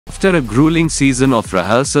After a grueling season of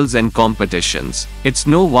rehearsals and competitions, it's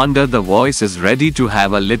no wonder the voice is ready to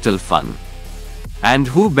have a little fun. And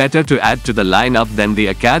who better to add to the lineup than the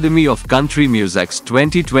Academy of Country Music's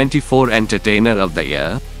 2024 Entertainer of the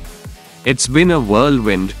Year? It's been a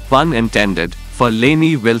whirlwind, pun intended, for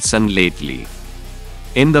Lainey Wilson lately.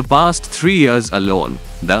 In the past 3 years alone,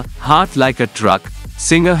 the Heart Like a Truck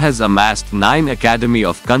singer has amassed 9 Academy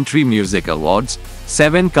of Country Music Awards,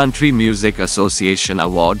 7 Country Music Association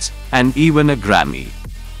Awards, and even a Grammy.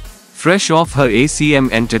 Fresh off her ACM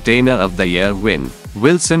Entertainer of the Year win,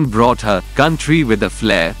 Wilson brought her "Country with a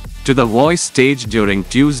Flair" to the Voice stage during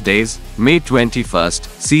Tuesday's, May 21st,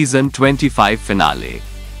 Season 25 finale.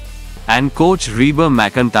 And coach Reba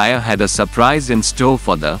McEntire had a surprise in store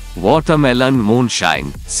for the Watermelon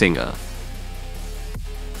Moonshine singer.